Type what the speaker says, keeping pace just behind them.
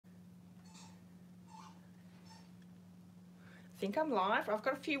think I'm live. I've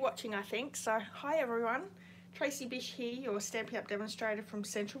got a few watching, I think. So, hi everyone. Tracy Bish here, your Stampin' Up demonstrator from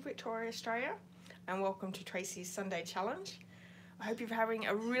Central Victoria, Australia. And welcome to Tracy's Sunday Challenge. I hope you're having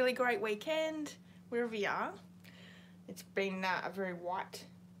a really great weekend, wherever you are. It's been a very white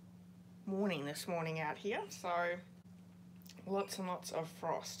morning this morning out here, so lots and lots of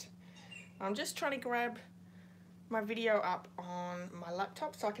frost. I'm just trying to grab my video up on my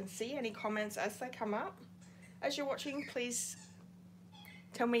laptop so I can see any comments as they come up. As you're watching, please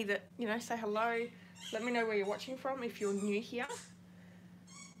tell me that, say hello. Let me know where you're watching from if you're new here.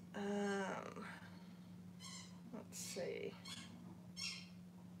 Let's see.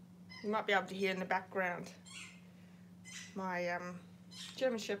 You might be able to hear in the background my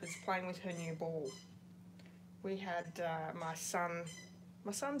German Shepherd's playing with her new ball. We had my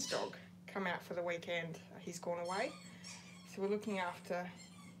son's dog come out for the weekend. He's gone away, so we're looking after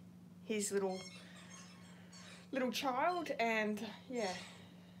his little child, and yeah,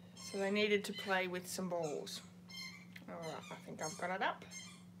 so they needed to play with some balls. Alright, I think I've got it up.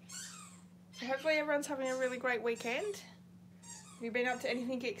 So hopefully everyone's having a really great weekend. Have you been up to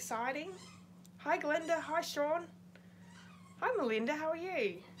anything exciting? Hi Glenda, hi Sean, hi Melinda, how are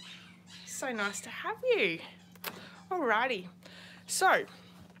you? So nice to have you. Alrighty, so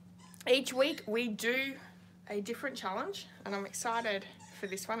each week we do a different challenge, and I'm excited for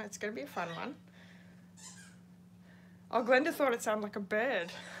this one. It's going to be a fun one. Oh, Glenda thought it sounded like a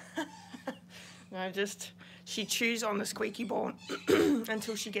bird. No, just she chews on the squeaky ball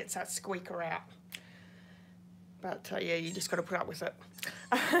until she gets that squeaker out. But yeah, you just got to put up with it.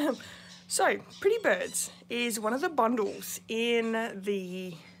 So, Pretty Birds is one of the bundles in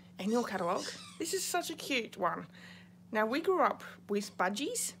the annual catalogue. This is such a cute one. Now, we grew up with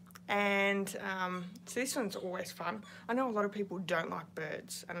budgies, and so this one's always fun. I know a lot of people don't like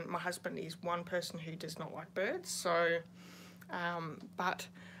birds, and my husband is one person who does not like birds, so but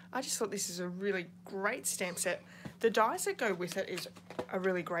I just thought this is a really great stamp set. The dies that go with it are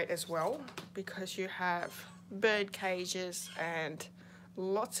really great as well, because you have bird cages and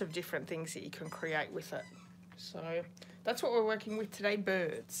lots of different things that you can create with it. So that's what we're working with today,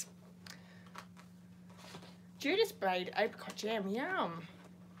 birds. Judith made apricot jam, yum.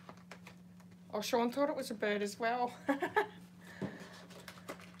 Oh, Sean thought it was a bird as well.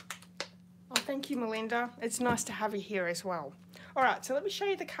 Oh, thank you, Melinda. It's nice to have you here as well. All right, so let me show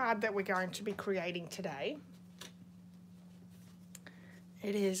you the card that we're going to be creating today.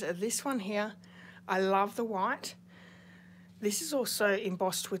 It is this one here. I love the white. This is also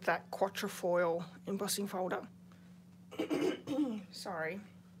embossed with that quatrefoil embossing folder. Sorry.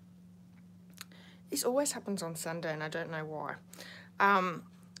 This always happens on Sunday, and I don't know why.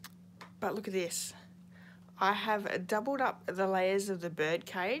 But look at this. I have doubled up the layers of the bird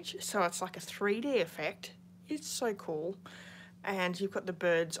cage, so it's like a 3D effect. It's so cool. And you've got the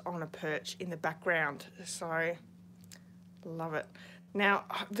birds on a perch in the background, so love it. Now,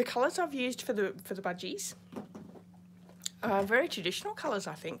 the colours I've used for the budgies are very traditional colours,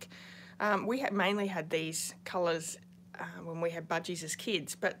 I think. We mainly had these colours when we had budgies as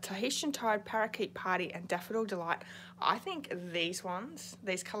kids, but Tahitian Tide, Parakeet Party and Daffodil Delight, I think these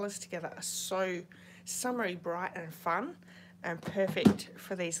colours together are so summery, bright and fun and perfect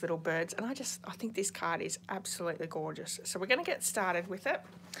for these little birds, and I think this card is absolutely gorgeous. So we're going to get started with it.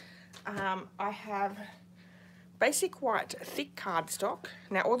 I have basic white thick cardstock.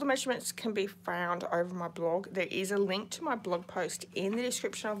 Now all the measurements can be found over my blog. There is a link to my blog post in the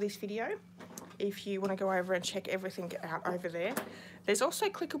description of this video if you want to go over and check everything out over there. There's also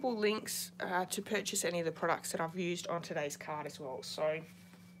clickable links to purchase any of the products that I've used on today's card as well, so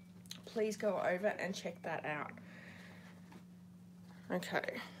please go over and check that out.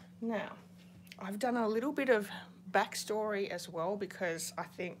 Okay, now I've done a little bit of backstory as well, because I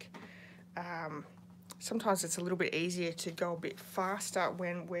think sometimes it's a little bit easier to go a bit faster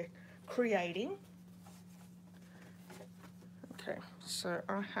when we're creating. Okay, so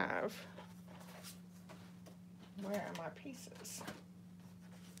I have, where are my pieces?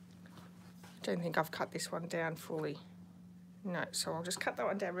 I don't think I've cut this one down fully. No, so I'll just cut that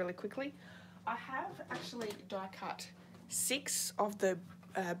one down really quickly. I have actually die cut 6 of the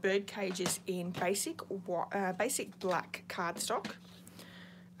bird cages in basic black cardstock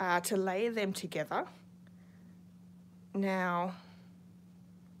to layer them together. Now,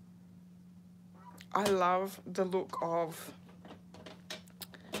 I love the look of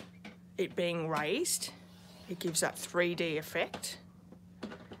it being raised. It gives that 3D effect,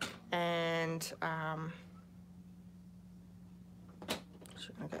 and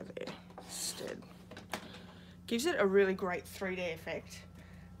should I go there instead? Gives it a really great 3D effect.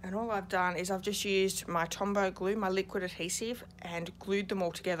 And all I've done is I've just used my Tombow glue, my liquid adhesive, and glued them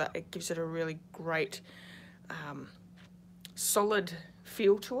all together. It gives it a really great solid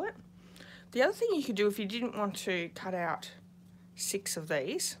feel to it. The other thing you could do if you didn't want to cut out 6 of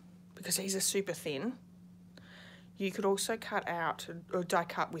these, because these are super thin, you could also cut out or die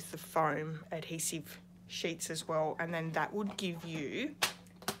cut with the foam adhesive sheets as well, and then that would give you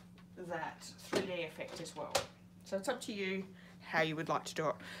that 3D effect as well. So it's up to you how you would like to do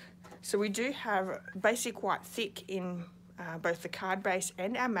it. So we do have basic white thick in both the card base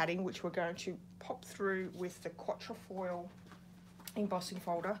and our matting, which we're going to pop through with the quatrefoil embossing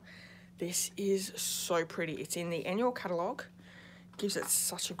folder. This is so pretty. It's in the annual catalogue. Gives it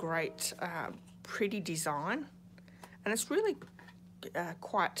such a great pretty design, and it's really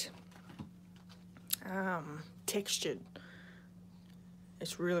quite textured.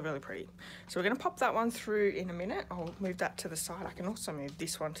 It's really, really pretty. So we're going to pop that one through in a minute. I'll move that to the side. I can also move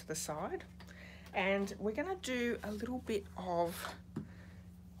this one to the side. And we're going to do a little bit of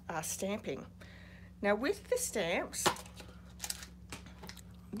stamping. Now with the stamps,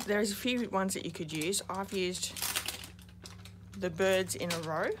 there's a few ones that you could use. I've used the birds in a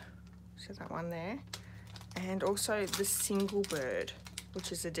row, so that one there, and also the single bird,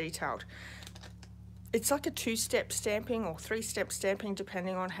 which is a detailed. It's like a 2-step stamping or 3-step stamping,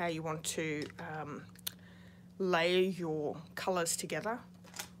 depending on how you want to layer your colours together.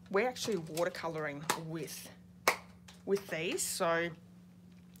 We're actually watercolouring with these, so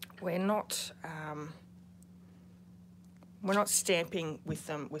we're not stamping with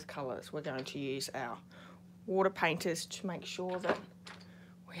them with colours. We're going to use our water painters to make sure that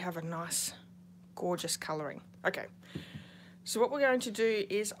we have a nice, gorgeous colouring. Okay, so what we're going to do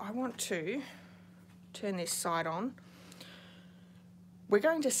is I want to turn this side on. We're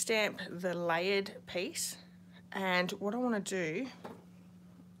going to stamp the layered piece, and what I want to do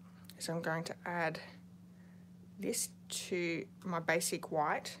is I'm going to add this to my basic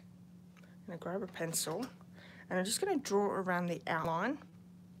white. I'm going to grab a pencil and I'm just going to draw around the outline,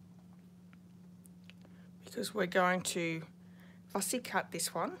 because we're going to fussy cut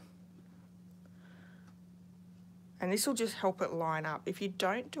this one, and this will just help it line up. If you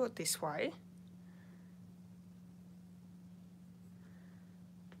don't do it this way,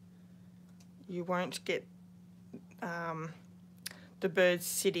 you won't get the birds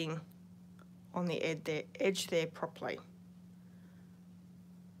sitting on the edge there properly.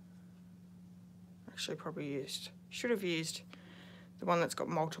 Actually should have used the one that's got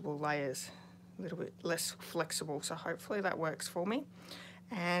multiple layers, a little bit less flexible, so hopefully that works for me.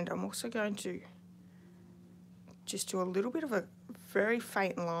 And I'm also going to just do a little bit of a very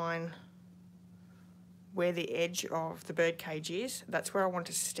faint line where the edge of the bird cage is. That's where I want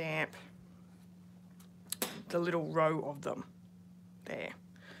to stamp the little row of them there.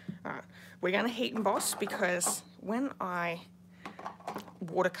 All right, we're going to heat emboss, because when I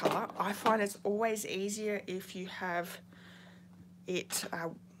watercolor, I find it's always easier if you have it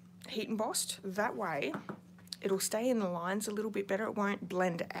heat embossed. That way it'll stay in the lines a little bit better. It won't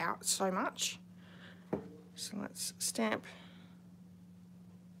blend out so much. So let's stamp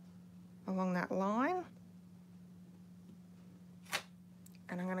along that line.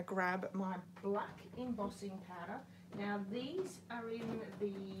 And I'm going to grab my black embossing powder. Now these are in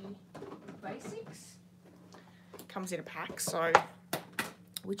the basics. Comes in a pack, so,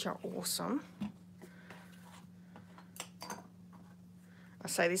 which are awesome. I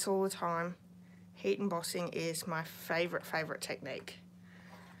say this all the time, heat embossing is my favourite technique.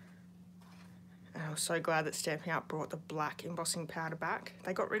 And I was so glad that Stampin' Up brought the black embossing powder back.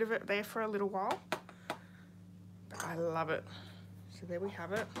 They got rid of it there for a little while, but I love it. So there we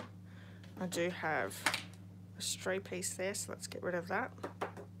have it. I do have a stray piece there, so let's get rid of that.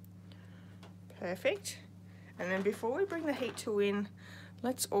 Perfect. And then before we bring the heat tool in,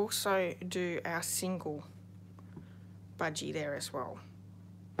 let's also do our single budgie there as well.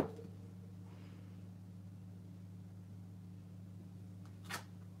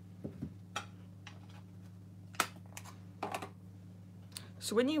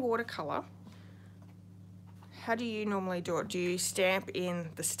 So when you watercolor, how do you normally do it? Do you stamp in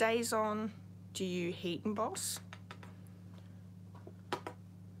the stays on? Do you heat emboss?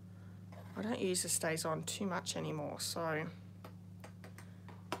 I don't use the stays on too much anymore, so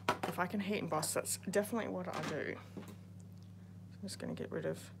if I can heat emboss, that's definitely what I do. So I'm just going to get rid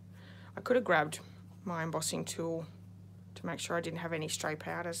of, I could have grabbed my embossing tool to make sure I didn't have any stray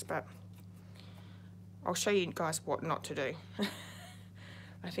powders, but I'll show you guys what not to do.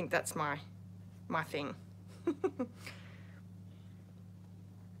 I think that's my thing.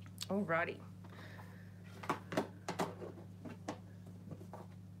 Alrighty.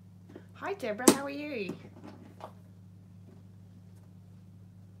 Hi Deborah, how are you?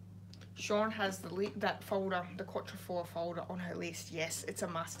 Sean has that folder, the Quatrefour folder on her list. Yes, it's a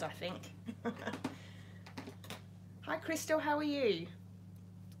must, I think. Hi Crystal, how are you?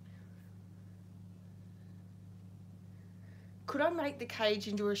 Could I make the cage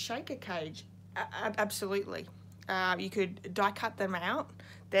into a shaker cage? Absolutely. You could die cut them out.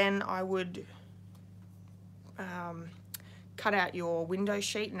 Then I would cut out your window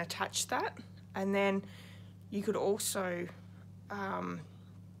sheet and attach that. And then you could also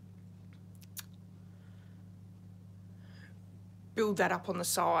build that up on the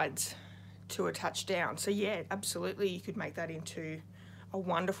sides to attach down. So yeah, absolutely, you could make that into a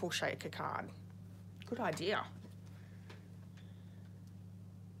wonderful shaker card. Good idea.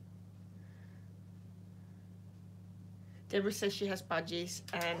 Deborah says she has budgies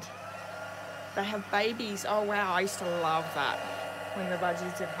and they have babies. Oh wow, I used to love that when the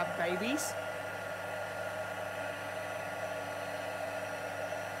budgies did have babies.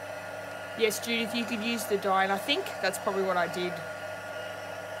 Yes, Judith, you could use the die, and I think that's probably what I did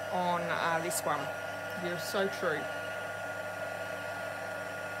on this one. You're so true.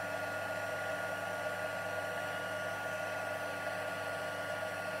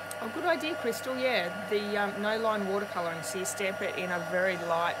 Oh, good idea, Crystal. Yeah, the no line watercolouring. So you stamp it in a very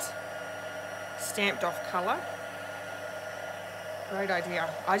light, stamped off colour. Great idea.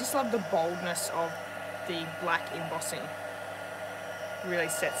 I just love the boldness of the black embossing. Really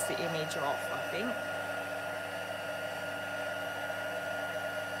sets the image off, I think.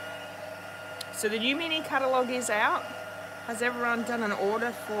 So the new mini catalogue is out. Has everyone done an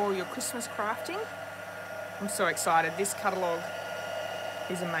order for your Christmas crafting? I'm so excited. This catalogue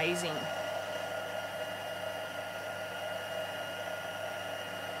is amazing.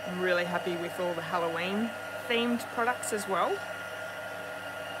 I'm really happy with all the Halloween themed products as well.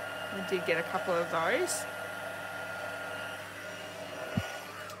 I did get a couple of those.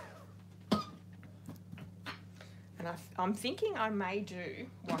 And I'm thinking I may do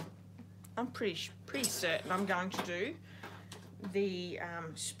one. I'm pretty certain I'm going to do the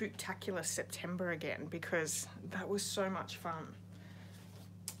Spooktacular September again, because that was so much fun.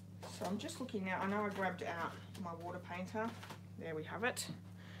 So I'm just looking now. I know I grabbed out my water painter. There we have it.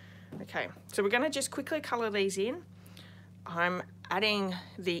 Okay, so we're going to just quickly colour these in. I'm adding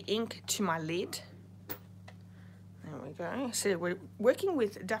the ink to my lid. There we go. So we're working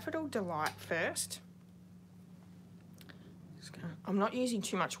with Daffodil Delight first. I'm not using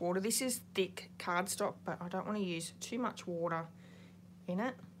too much water. This is thick cardstock, but I don't want to use too much water in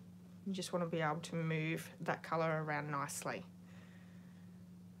it. You just want to be able to move that colour around nicely.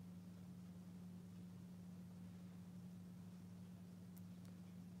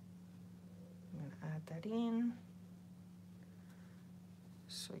 I'm going to add that in.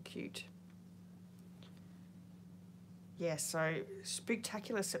 So cute. Yeah, so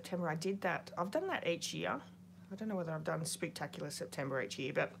Spooktacular September, I did that. I've done that each year. I don't know whether I've done Spooktacular September each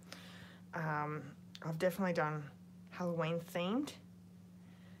year, but I've definitely done Halloween themed.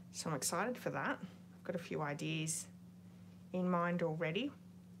 So I'm excited for that. I've got a few ideas in mind already.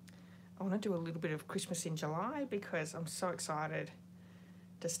 I want to do a little bit of Christmas in July because I'm so excited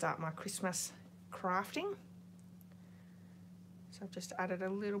to start my Christmas crafting. So I've just added a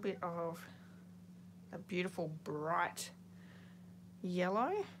little bit of a beautiful bright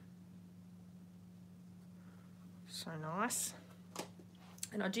yellow. So nice.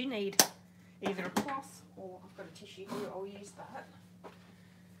 And I do need either a cloth or I've got a tissue here, I'll use that.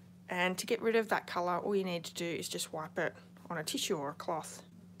 And to get rid of that colour, all you need to do is just wipe it on a tissue or a cloth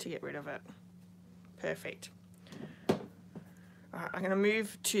to get rid of it. Perfect. Alright, I'm going to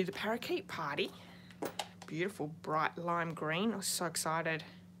move to the Parakeet Party. Beautiful bright lime green. I was so excited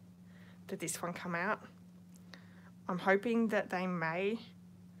that this one come out. I'm hoping that they may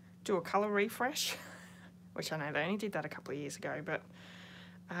do a colour refresh, which I know they only did that a couple of years ago, but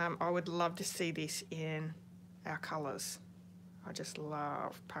I would love to see this in our colours. I just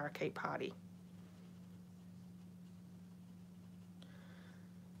love Parakeet Party.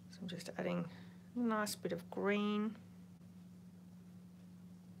 So I'm just adding a nice bit of green.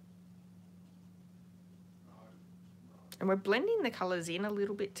 And we're blending the colours in a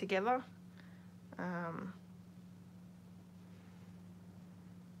little bit together.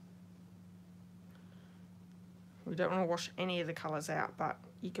 We don't want to wash any of the colours out, but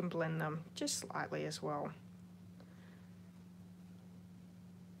you can blend them just slightly as well.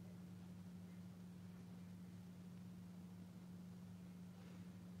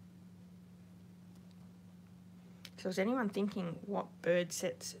 So is anyone thinking, what bird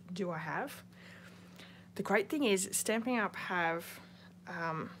sets do I have? The great thing is Stampin' Up have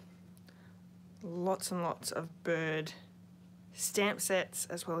Lots and lots of bird stamp sets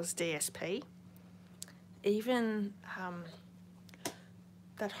as well as DSP. Even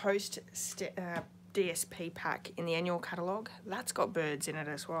that host DSP pack in the annual catalogue, that's got birds in it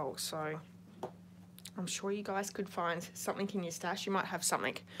as well. So I'm sure you guys could find something in your stash. You might have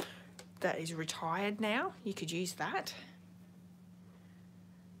something that is retired now. You could use that.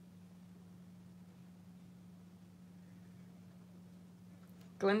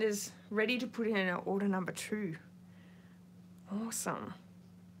 Glenda's ready to put in an order number 2. Awesome.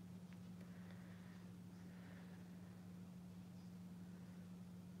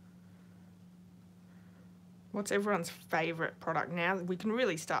 What's everyone's favourite product now? We can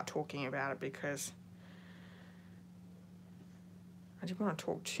really start talking about it, because I didn't want to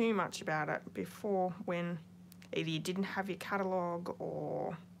talk too much about it before, when either you didn't have your catalogue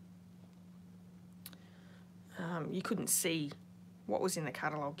or you couldn't see what was in the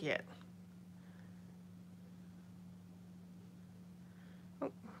catalogue yet.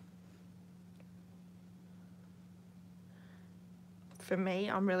 Oh. For me,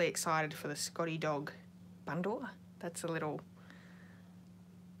 I'm really excited for the Scotty Dog bundle. That's a little,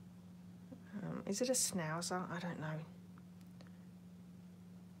 is it a schnauzer? I don't know.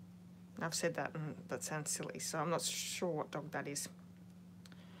 I've said that and that sounds silly, so I'm not sure what dog that is,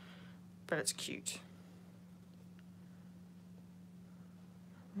 but it's cute.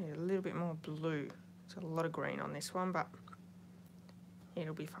 Need a little bit more blue. There's a lot of green on this one, but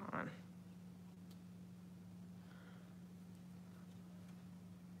it'll be fine.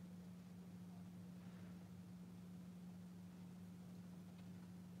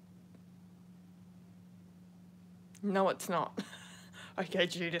 No, it's not. Okay,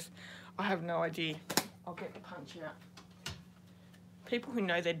 Judith, I have no idea. I'll get the punch out. People who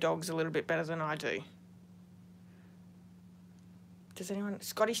know their dogs a little bit better than I do. Does anyone?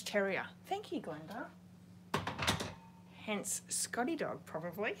 Scottish Terrier. Thank you, Glenda. Hence, Scotty Dog,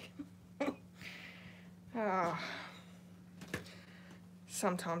 probably. Oh,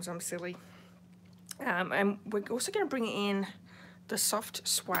 sometimes I'm silly. And we're also going to bring in the soft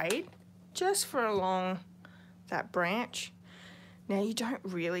suede just for along that branch. Now, you don't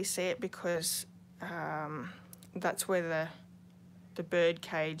really see it because that's where the bird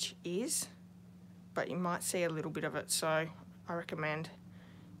cage is, but you might see a little bit of it, so I recommend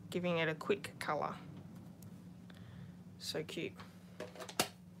giving it a quick colour. So cute.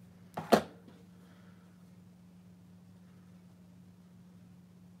 And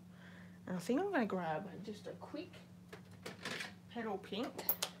I think I'm going to grab just a quick petal pink.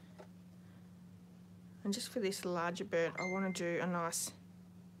 And just for this larger bird, I want to do a nice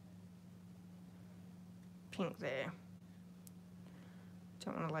pink there.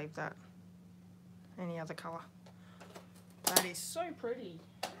 Don't want to leave that any other colour. That is so pretty.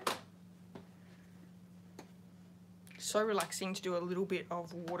 So relaxing to do a little bit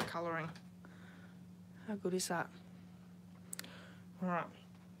of watercolouring. How good is that? Alright,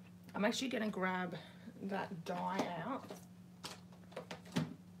 I'm actually going to grab that dye out.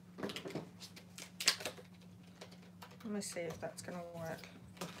 Let me see if that's going to work.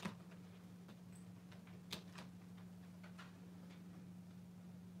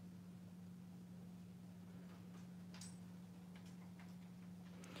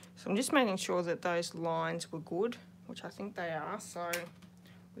 So I'm just making sure that those lines were good, which I think they are, so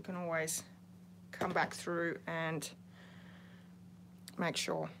we can always come back through and make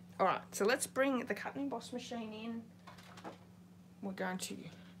sure. All right, so let's bring the cut and emboss machine in. We're going to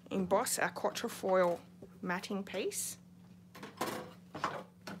emboss our quatrefoil matting piece.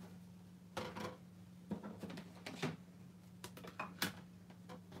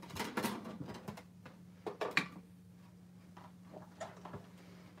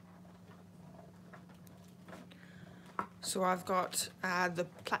 So I've got the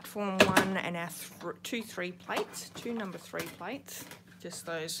platform 1 and our two number 3 plates, just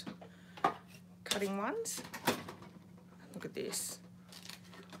those cutting ones. Look at this.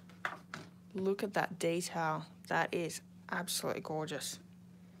 Look at that detail. That is absolutely gorgeous.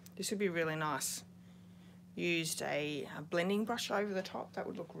 This would be really nice. Used a blending brush over the top. That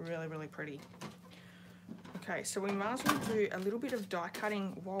would look really, really pretty. Okay, so we might as well do a little bit of die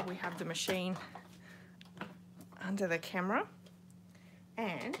cutting while we have the machine under the camera.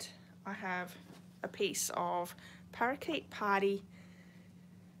 And I have a piece of Parakeet Party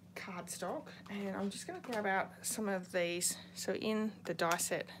cardstock, and I'm just going to grab out some of these. So in the die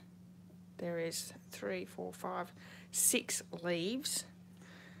set there is 3, 4, 5, 6 leaves,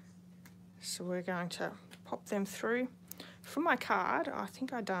 so we're going to pop them through. For my card, I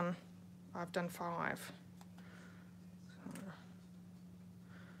think I've done 5.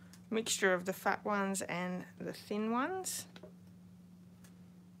 So mixture of the fat ones and the thin ones.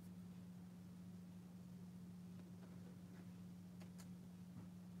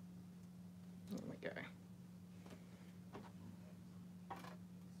 There we go.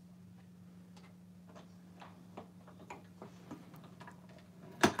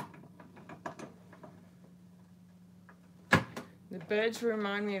 The birds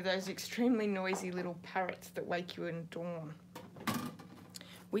remind me of those extremely noisy little parrots that wake you in dawn.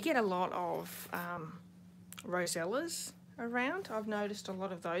 We get a lot of rosellas around. I've noticed a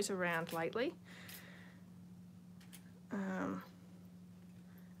lot of those around lately.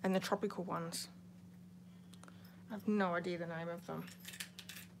 And the tropical ones. I have no idea the name of them.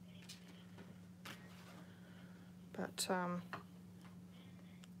 But,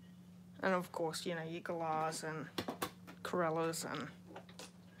 and of course, you know, your galahs and corellas and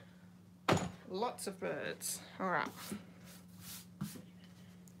lots of birds. All right.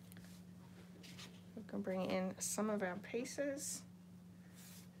 We can bring in some of our pieces.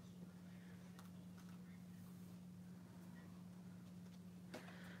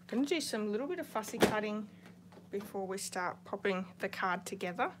 I'm going to do some little bit of fussy cutting before we start popping the card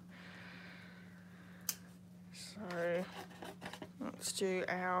together. So let's do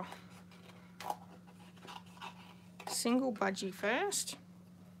our single budgie first.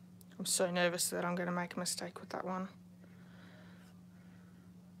 I'm so nervous that I'm going to make a mistake with that one.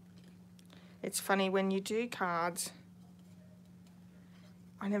 It's funny, when you do cards,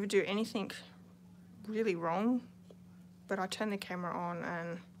 I never do anything really wrong, but I turn the camera on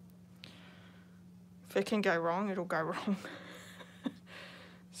and if it can go wrong, it'll go wrong.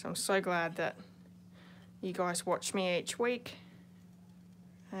 So I'm so glad that you guys watch me each week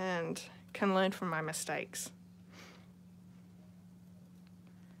and can learn from my mistakes.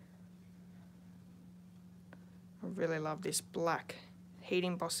 I really love this black heat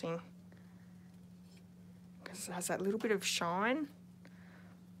embossing because it has that little bit of shine.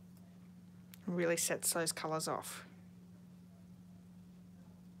 It really sets those colours off.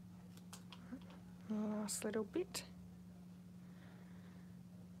 Last little bit.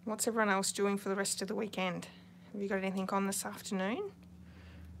 What's everyone else doing for the rest of the weekend? Have you got anything on this afternoon?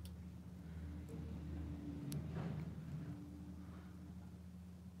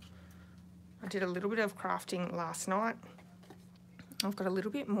 I did a little bit of crafting last night. I've got a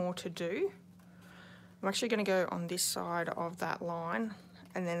little bit more to do. I'm actually going to go on this side of that line,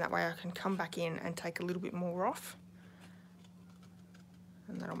 and then that way I can come back in and take a little bit more off,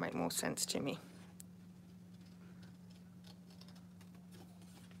 and that'll make more sense to me.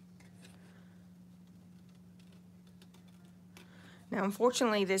 Now,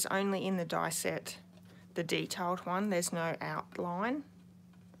 unfortunately, there's only in the die set the detailed one. There's no outline.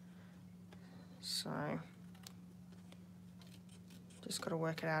 So, just got to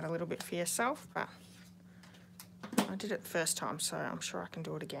work it out a little bit for yourself, but I did it the first time, so I'm sure I can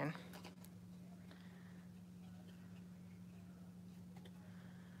do it again.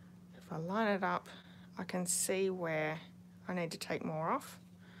 If I line it up, I can see where I need to take more off.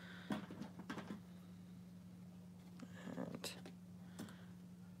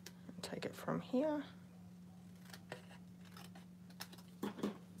 Take it from here.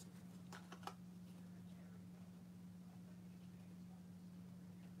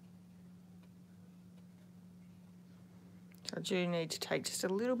 So I do need to take just a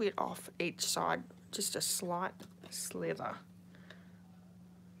little bit off each side, just a slight slither.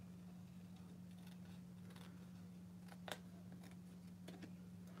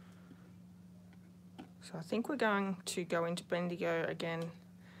 So I think we're going to go into Bendigo again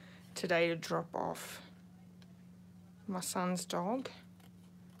today to drop off my son's dog.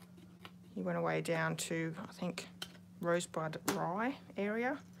 He went away down to, I think, Rosebud Rye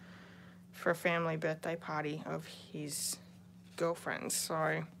area for a family birthday party of his girlfriend's.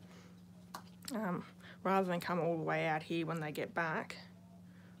 So rather than come all the way out here when they get back,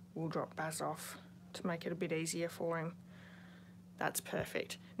 we'll drop Baz off to make it a bit easier for him. That's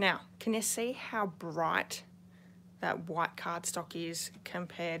perfect. Now, can you see how bright that white cardstock is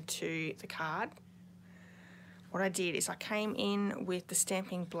compared to the card? What I did is I came in with the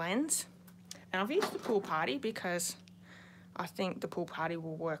stamping blends, and I've used the pool party because I think the pool party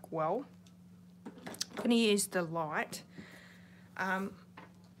will work well. I'm going to use the light.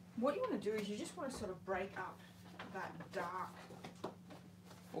 What you want to do is you just want to sort of break up that dark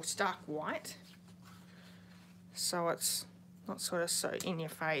or stark white so it's not sort of so in your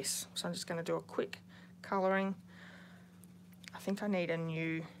face. So I'm just going to do a quick colouring. I think I need a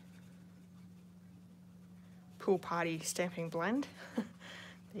new pool party stamping blend.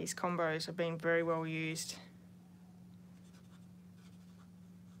 These combos have been very well used.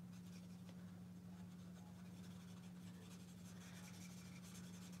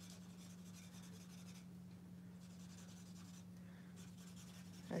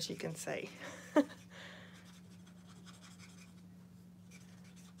 as you can see.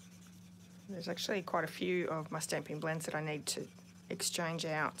 There's actually quite a few of my stamping blends that I need to exchange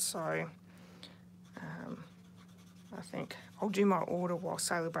out, so I think I'll do my order while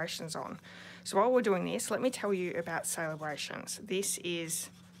Celebration's on. So while we're doing this, let me tell you about Celebrations. This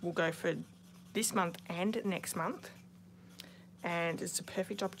will go for this month and next month, and it's a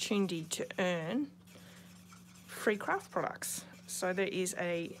perfect opportunity to earn free craft products. So there is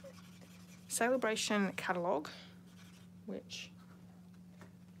a Celebration catalogue, which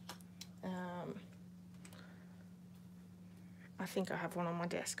I think I have one on my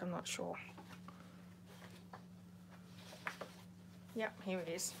desk, I'm not sure. Yep, here it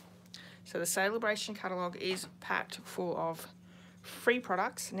is. So the Celebration catalogue is packed full of free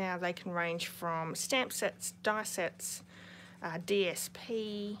products. Now they can range from stamp sets, die sets,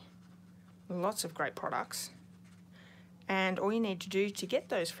 DSP, lots of great products. And all you need to do to get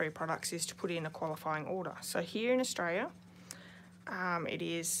those free products is to put in a qualifying order. So here in Australia, it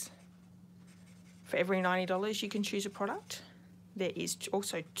is for every $90 you can choose a product. There is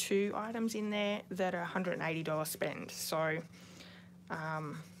also 2 items in there that are $180 spend. So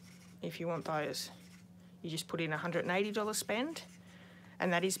if you want those, you just put in $180 spend,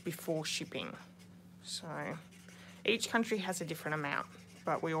 and that is before shipping. So each country has a different amount,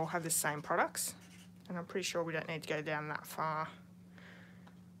 but we all have the same products, and I'm pretty sure we don't need to go down that far.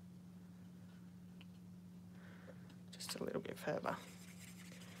 Just a little bit further.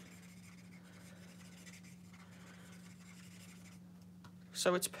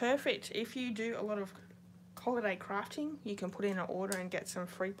 So it's perfect if you do a lot of holiday crafting. You can put in an order and get some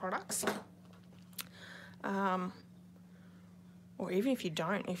free products. Or even if you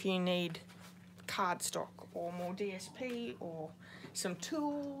don't, if you need cardstock or more DSP or some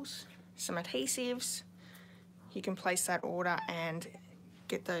tools, some adhesives, you can place that order and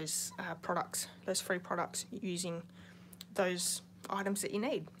get those products, those free products, using those items that you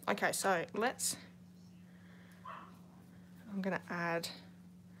need. Okay, so I'm going to add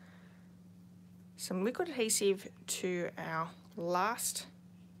some liquid adhesive to our last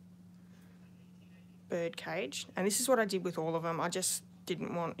bird cage, and this is what I did with all of them. I just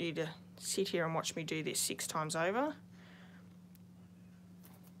didn't want you to sit here and watch me do this 6 times over.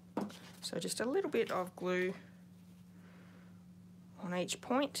 So just a little bit of glue on each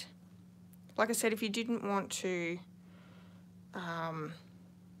point. Like I said, if you didn't want to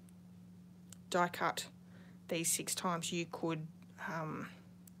die cut these 6 times, you could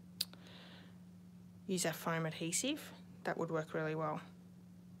use our foam adhesive. That would work really well.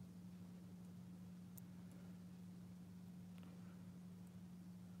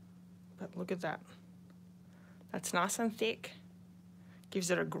 But look at that. That's nice and thick. Gives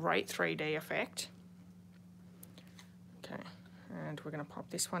it a great 3D effect. Okay, and we're going to pop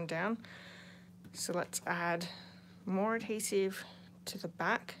this one down. So let's add more adhesive to the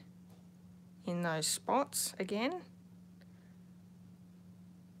back in those spots again.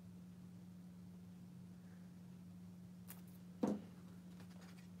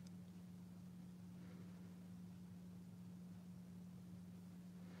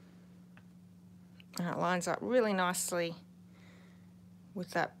 And it lines up really nicely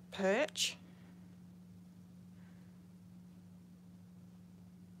with that perch.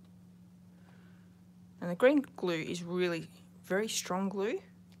 And the green glue is really very strong glue.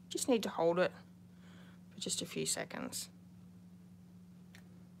 Just need to hold it for just a few seconds.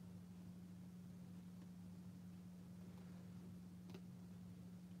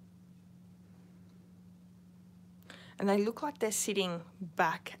 And they look like they're sitting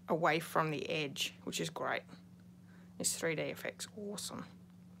back away from the edge, which is great. This 3D effect's awesome.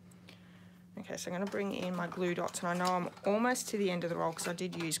 Okay, so I'm going to bring in my glue dots, and I know I'm almost to the end of the roll because I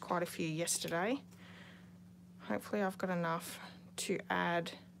did use quite a few yesterday. Hopefully I've got enough to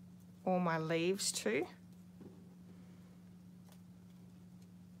add all my leaves to.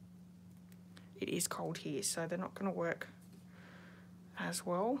 It is cold here, so they're not going to work as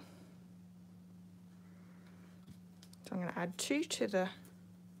well. So I'm going to add 2 to the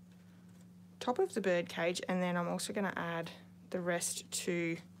top of the bird cage, and then I'm also going to add the rest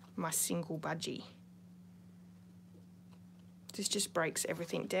to my single budgie. This just breaks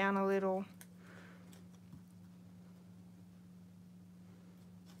everything down a little.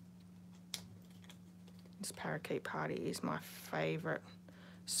 This parakeet party is my favourite.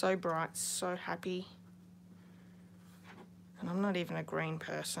 So bright, so happy. And I'm not even a green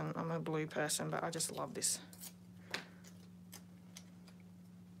person, I'm a blue person, but I just love this.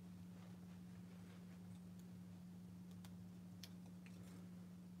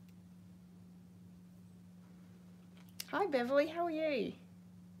 Hi Beverly, how are you?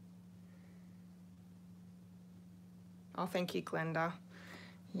 Oh, thank you, Glenda.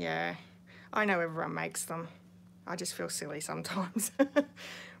 Yeah, I know everyone makes them. I just feel silly sometimes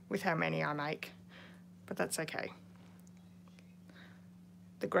with how many I make, but that's okay.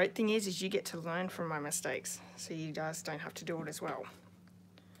 The great thing is you get to learn from my mistakes, so you guys don't have to do it as well.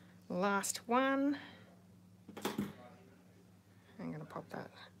 Last one. I'm going to pop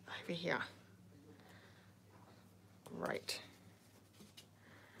that over here. Great.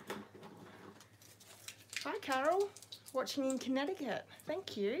 Hi, Carol. Watching in Connecticut.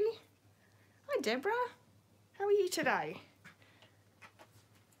 Thank you. Hi, Deborah. How are you today?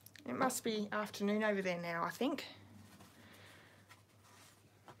 It must be afternoon over there now, I think.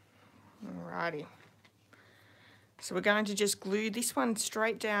 Alrighty. So we're going to just glue this one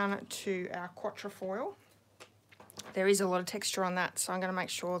straight down to our quatrefoil. There is a lot of texture on that, so I'm going to make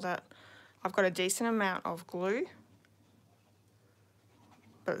sure that I've got a decent amount of glue,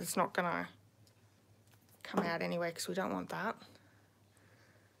 but it's not going to come out anyway because we don't want that.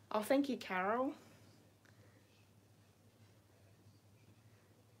 Oh, thank you, Carol.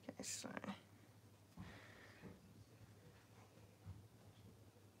 Okay, so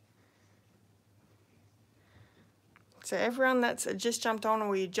everyone that's just jumped on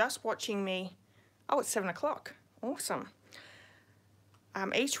or you're just watching me, oh, it's 7 o'clock. Awesome.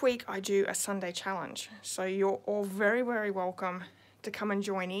 Each week I do a Sunday challenge, so you're all very, very welcome to come and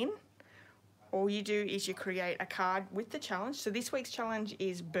join in. All you do is you create a card with the challenge. So this week's challenge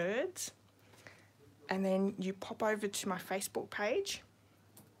is birds, and then you pop over to my Facebook page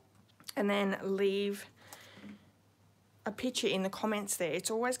and then leave a picture in the comments there.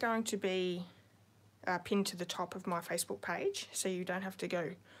 It's always going to be pinned to the top of my Facebook page, so you don't have to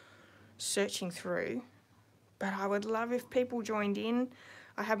go searching through. But I would love if people joined in.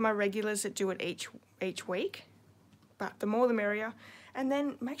 I have my regulars that do it each week, but the more the merrier. And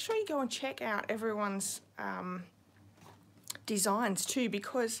then make sure you go and check out everyone's designs too,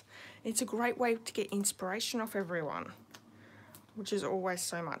 because it's a great way to get inspiration off everyone, which is always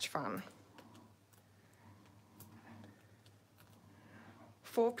so much fun.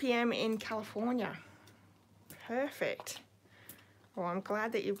 4 p.m. in California. Perfect. Well, I'm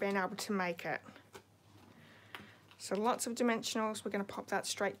glad that you've been able to make it. So lots of dimensionals. We're going to pop that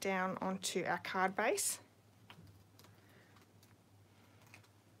straight down onto our card base.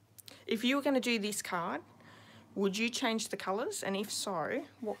 If you were going to do this card, would you change the colours? And if so,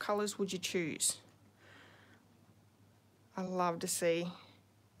 what colours would you choose? I love to see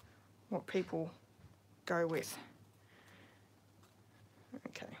what people go with.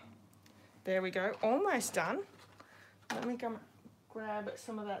 Okay, there we go, almost done. Let me go grab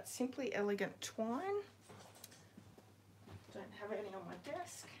some of that Simply Elegant twine. Don't have any on my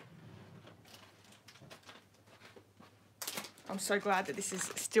desk. I'm so glad that this is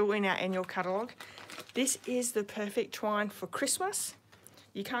still in our annual catalogue. This is the perfect twine for Christmas.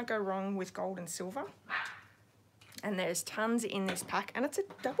 You can't go wrong with gold and silver. And there's tons in this pack, and it's a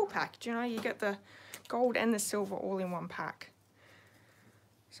double pack. Do you know, you get the gold and the silver all in one pack.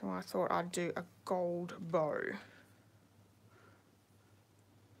 So I thought I'd do a gold bow.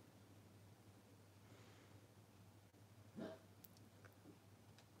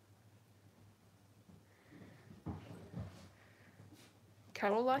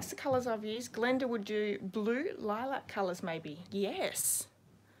 Carol likes the colours I've used. Glenda would do blue, lilac colours maybe. Yes.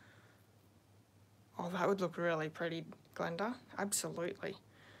 Oh, that would look really pretty, Glenda. Absolutely.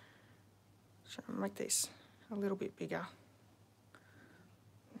 Should I make this a little bit bigger?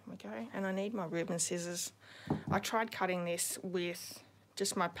 There we go. And I need my ribbon scissors. I tried cutting this with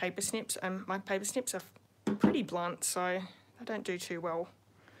just my paper snips, and my paper snips are pretty blunt, so I don't do too well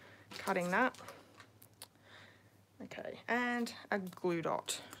cutting that. Okay, and a glue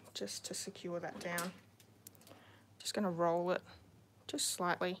dot just to secure that down. Just going to roll it just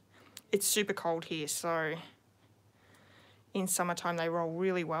slightly. It's super cold here, so in summertime they roll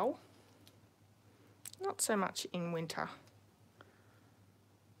really well. Not so much in winter.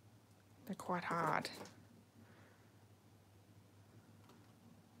 They're quite hard.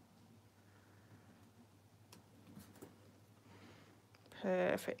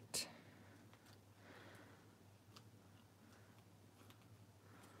 Perfect.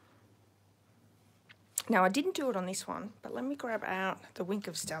 Now I didn't do it on this one, but let me grab out the Wink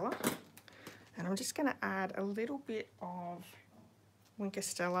of Stella, and I'm just going to add a little bit of Wink of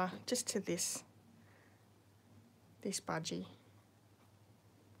Stella just to this budgie.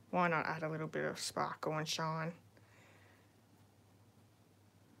 Why not add a little bit of sparkle and shine?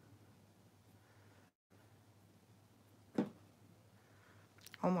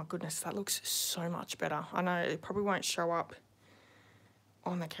 Oh my goodness, that looks so much better. I know it probably won't show up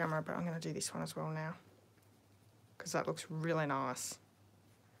on the camera, but I'm going to do this one as well now. because that looks really nice.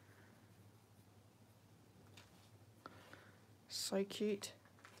 So cute.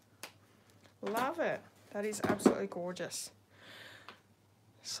 Love it. That is absolutely gorgeous.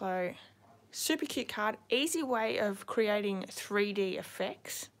 So, super cute card. Easy way of creating 3D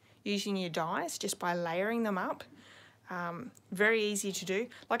effects using your dies just by layering them up. Very easy to do.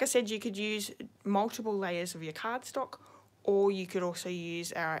 Like I said, you could use multiple layers of your cardstock, or you could also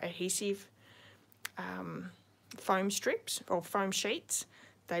use our adhesive foam strips or foam sheets.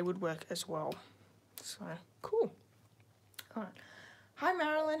 They would work as well. So, cool. All right. Hi,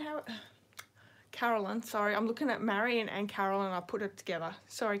 Marilyn. Carolyn, sorry. I'm looking at Marion and Carolyn. I put it together.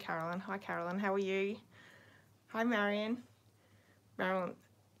 Sorry, Carolyn. Hi, Carolyn. How are you? Hi, Marion.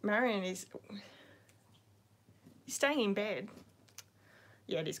 Marion is staying in bed.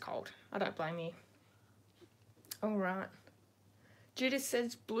 Yeah, it is cold. I don't blame you. All right. Judith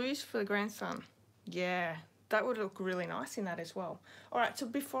says blues for the grandson. Yeah, that would look really nice in that as well. All right, so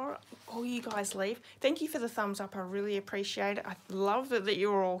before all you guys leave, thank you for the thumbs up. I really appreciate it. I love that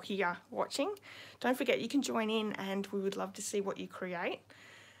you're all here watching. Don't forget, you can join in and we would love to see what you create.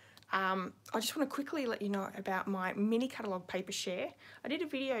 I just want to quickly let you know about my mini catalogue paper share. I did a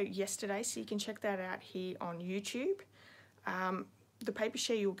video yesterday, so you can check that out here on YouTube. The paper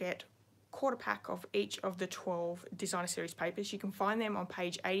share, you'll get quarter pack of each of the 12 designer series papers. You can find them on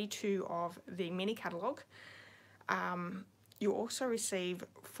page 82 of the mini catalogue. You'll also receive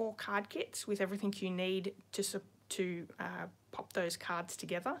 4 card kits with everything you need to pop those cards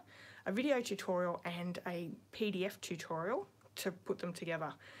together, a video tutorial and a PDF tutorial to put them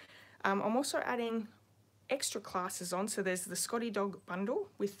together. I'm also adding extra classes on, so there's the Scotty Dog bundle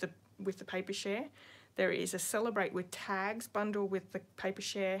with the paper share. There is a Celebrate with Tags bundle with the paper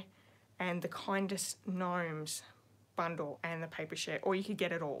share, and the Kindest Gnomes bundle and the paper share, or you could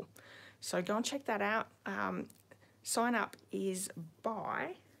get it all. So go and check that out. Sign up is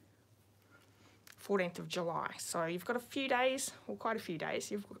by 14th of July. So you've got a few days, or quite a few days,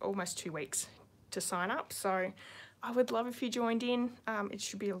 you've got almost 2 weeks to sign up. So I would love if you joined in. It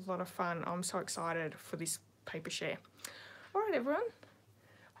should be a lot of fun. I'm so excited for this paper share. All right, everyone.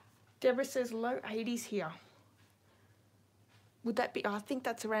 Deborah says low 80s here. Would that be, I think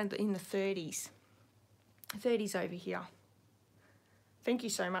that's around in the 30s. 30s over here. Thank you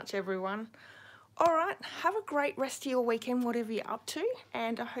so much, everyone. All right, have a great rest of your weekend, whatever you're up to,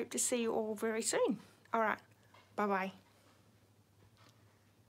 and I hope to see you all very soon. All right, bye-bye.